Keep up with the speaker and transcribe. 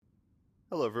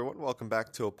Hello everyone, welcome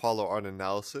back to Apollo Art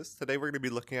Analysis. Today we're going to be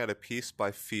looking at a piece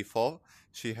by feefal.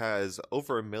 She has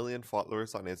over 1 million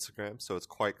followers on Instagram, so it's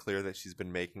quite clear that she's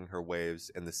been making her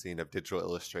waves in the scene of digital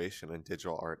illustration and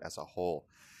digital art as a whole.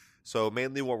 So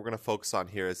mainly what we're going to focus on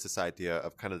here is this idea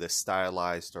of kind of this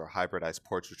stylized or hybridized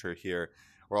portraiture here.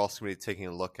 We're also going to be taking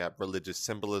a look at religious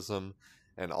symbolism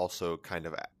and also kind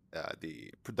of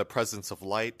the presence of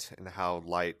light and how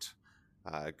light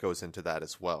goes into that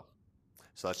as well.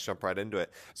 So let's jump right into it.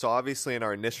 So obviously in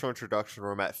our initial introduction,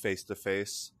 we're met face to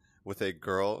face with a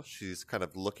girl. She's kind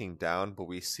of looking down, but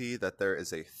we see that there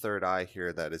is a third eye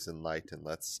here that is enlightened.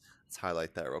 Let's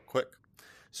highlight that real quick.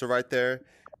 So right there,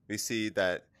 we see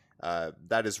that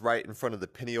that is right in front of the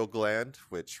pineal gland,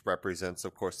 which represents,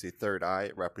 of course, the third eye.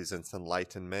 It represents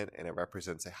enlightenment, and it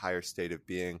represents a higher state of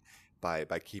being by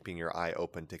keeping your eye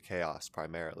open to chaos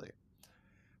primarily.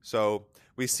 So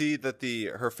we see that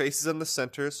her face is in the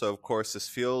center. So of course this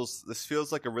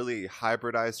feels like a really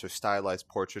hybridized or stylized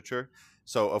portraiture.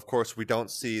 So of course we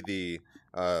don't see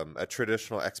a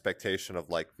traditional expectation of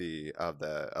like the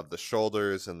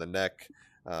shoulders and the neck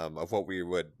of what we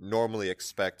would normally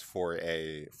expect for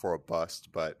a bust.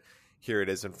 But here it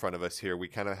is in front of us. Here we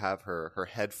kind of have her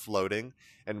head floating,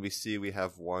 and we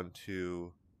have 1,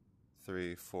 2,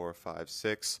 3, 4, 5,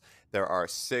 6. There are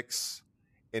 6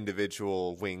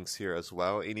 individual wings here as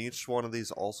well, and each one of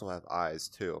these also have eyes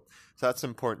too. So that's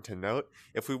important to note.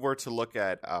 If we were to look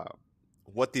at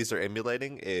what these are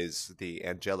emulating, is the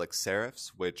angelic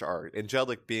seraphs, which are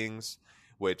angelic beings,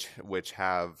 which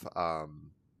are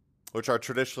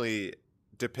traditionally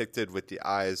depicted with the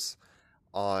eyes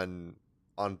on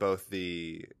both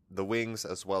the wings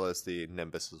as well as the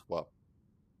nimbus as well.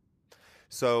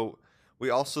 So we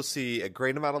also see a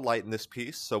great amount of light in this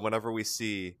piece. So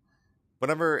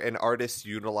whenever an artist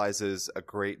utilizes a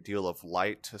great deal of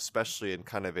light, especially in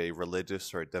kind of a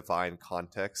religious or a divine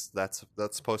context, that's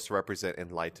supposed to represent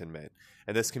enlightenment.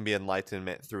 And this can be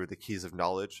enlightenment through the keys of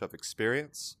knowledge of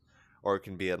experience, or it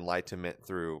can be enlightenment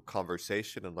through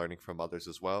conversation and learning from others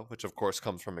as well, which of course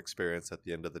comes from experience at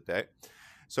the end of the day.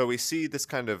 So we see this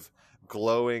kind of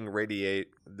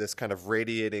this kind of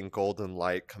radiating golden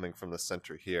light coming from the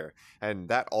center here. And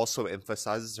that also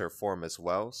emphasizes her form as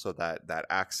well, so that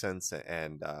accents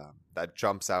and that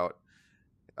jumps out,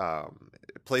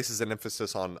 places an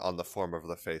emphasis on the form of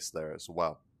the face there as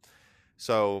well.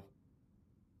 So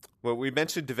well, we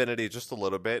mentioned divinity just a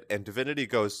little bit, and divinity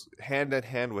goes hand in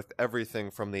hand with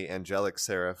everything from the angelic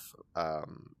seraph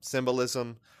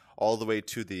symbolism, all the way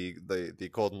to the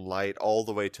golden light, all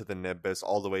the way to the nimbus,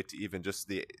 all the way to even just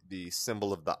the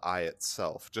symbol of the eye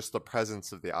itself. Just the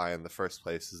presence of the eye in the first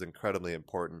place is incredibly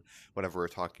important whenever we're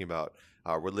talking about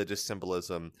religious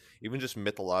symbolism, even just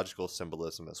mythological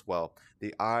symbolism as well.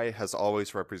 The eye has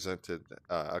always represented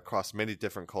across many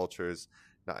different cultures,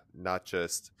 not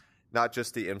just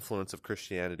the influence of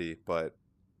Christianity, but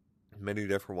many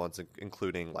different ones,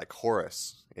 including like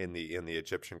Horus in the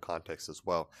Egyptian context as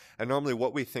well. And normally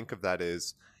what we think of that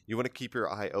is you want to keep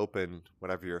your eye open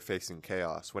whenever you're facing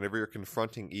chaos. Whenever you're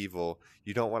confronting evil,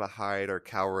 you don't want to hide or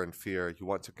cower in fear. You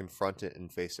want to confront it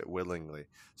and face it willingly.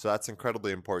 So that's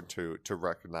incredibly important to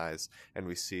recognize, and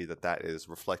we see that is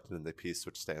reflected in the piece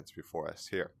which stands before us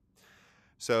here.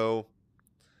 So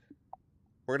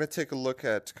we're going to take a look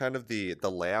at kind of the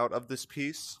layout of this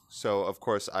piece. So, of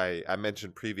course, I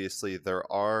mentioned previously there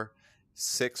are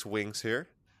 6 wings here.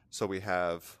 So we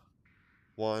have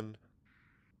 1,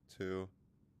 2.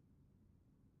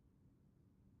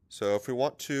 So if we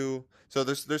want to, so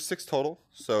there's 6 total.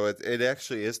 So it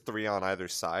actually is 3 on either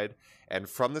side. And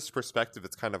from this perspective,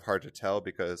 it's kind of hard to tell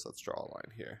because let's draw a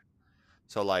line here.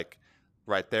 So like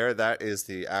right there, that is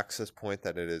the axis point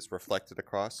that it is reflected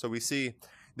across. So we see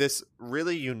this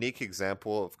really unique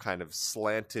example of kind of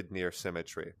slanted near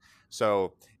symmetry.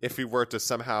 So if we were to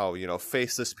somehow,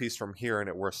 face this piece from here and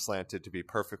it were slanted to be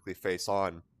perfectly face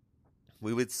on,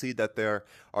 we would see that there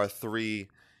are 3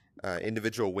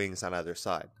 individual wings on either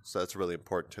side. So that's really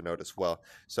important to note as well.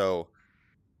 So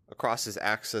across this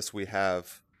axis, we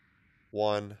have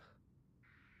 1,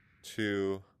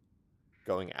 2,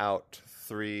 going out,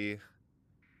 3,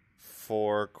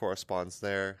 4 corresponds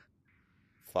there,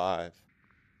 5,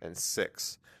 and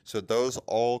 6. So those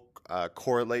all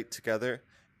correlate together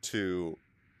to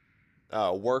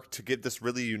work to give this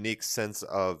really unique sense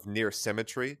of near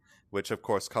symmetry, which of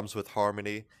course comes with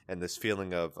harmony and this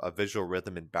feeling of visual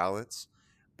rhythm and balance.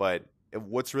 But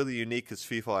what's really unique is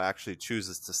feefal actually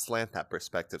chooses to slant that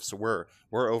perspective. So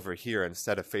we're over here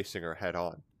instead of facing her head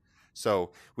on.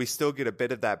 So we still get a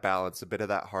bit of that balance, a bit of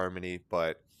that harmony,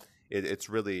 but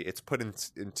it's put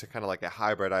into kind of like a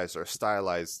hybridized or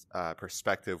stylized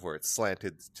perspective where it's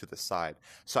slanted to the side.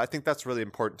 So I think that's really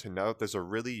important to note. There's a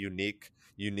really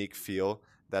unique feel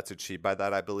that's achieved by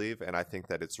that, I believe, and I think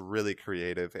that it's really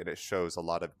creative and it shows a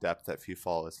lot of depth that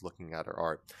feefal is looking at her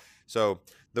art. So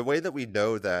the way that we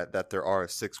know that there are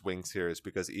 6 wings here is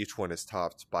because each one is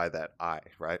topped by that eye,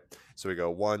 right? So we go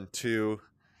 1, 2.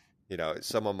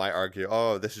 Someone might argue,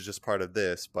 oh, this is just part of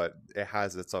this, but it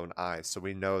has its own eye. So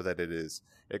we know that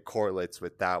it correlates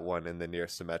with that one in the near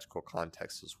symmetrical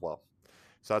context as well.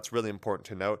 So that's really important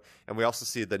to note. And we also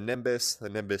see the nimbus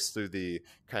through the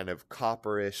kind of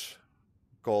copperish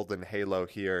golden halo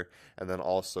here, and then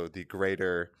also the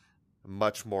greater,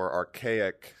 much more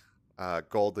archaic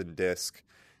golden disc.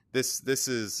 This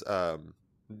is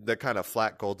the kind of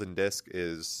flat golden disc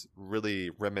is really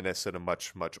reminiscent of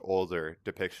much older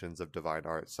depictions of divine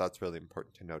art. So that's really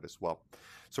important to note as well.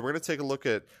 So we're going to take a look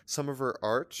at some of her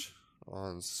art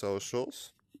on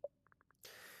socials,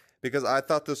 because I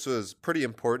thought this was pretty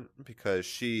important, because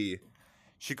she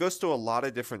goes through a lot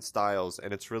of different styles,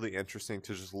 and it's really interesting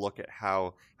to just look at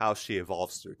how she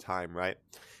evolves through time, right?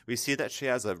 We see that she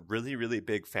has a really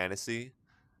big fantasy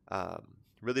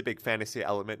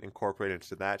element incorporated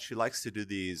into that. She likes to do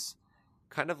these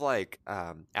kind of like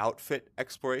outfit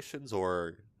explorations,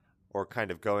 or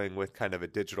kind of going with kind of a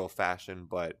digital fashion,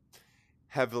 but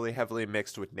heavily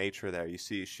mixed with nature there. You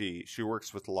see she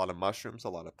works with a lot of mushrooms, a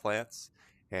lot of plants,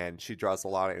 and she draws a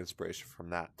lot of inspiration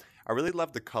from that. I really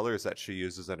love the colors that she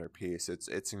uses in her piece. It's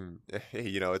it's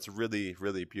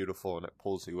really beautiful, and it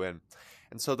pulls you in.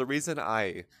 And so the reason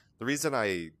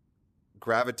I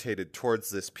gravitated towards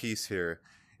this piece here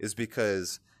is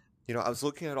because I was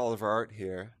looking at all of her art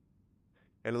here,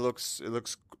 and it looks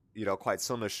quite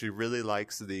similar. She really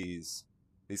likes these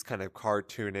kind of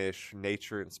cartoonish,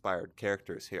 nature inspired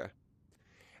characters here.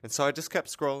 And so I just kept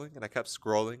scrolling,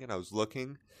 and I was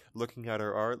looking at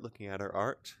her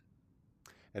art,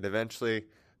 and eventually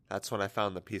that's when I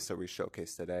found the piece that we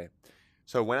showcased today.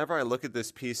 So whenever I look at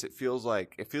this piece, it feels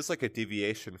like a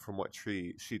deviation from what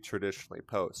she traditionally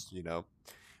posts.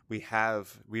 We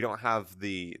don't have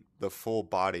the full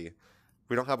body.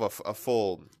 We don't have a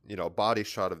full body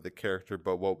shot of the character,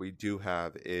 but what we do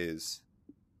have is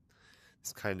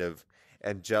this kind of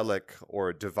angelic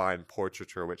or divine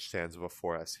portraiture which stands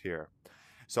before us here.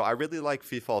 So I really like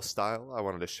feefal's style. I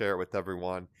wanted to share it with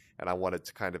everyone, and I wanted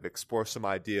to kind of explore some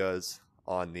ideas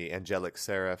on the angelic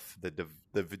seraph,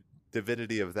 the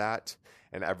divinity of that,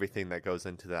 and everything that goes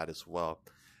into that as well.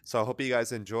 So I hope you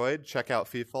guys enjoyed. Check out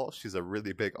feefal. She's a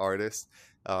really big artist.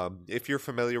 If you're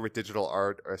familiar with digital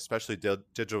art, or especially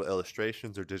digital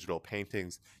illustrations or digital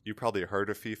paintings, you probably heard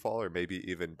of feefal, or maybe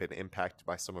even been impacted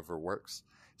by some of her works.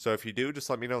 So if you do, just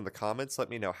let me know in the comments. Let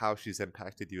me know how she's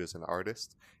impacted you as an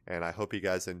artist. And I hope you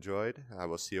guys enjoyed. I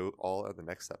will see you all in the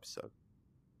next episode.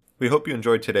 We hope you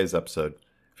enjoyed today's episode.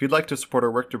 If you'd like to support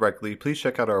our work directly, please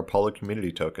check out our Apollo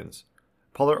community tokens.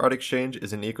 Apollo Art Exchange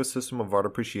is an ecosystem of art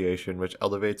appreciation which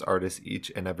elevates artists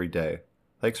each and every day.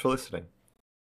 Thanks for listening.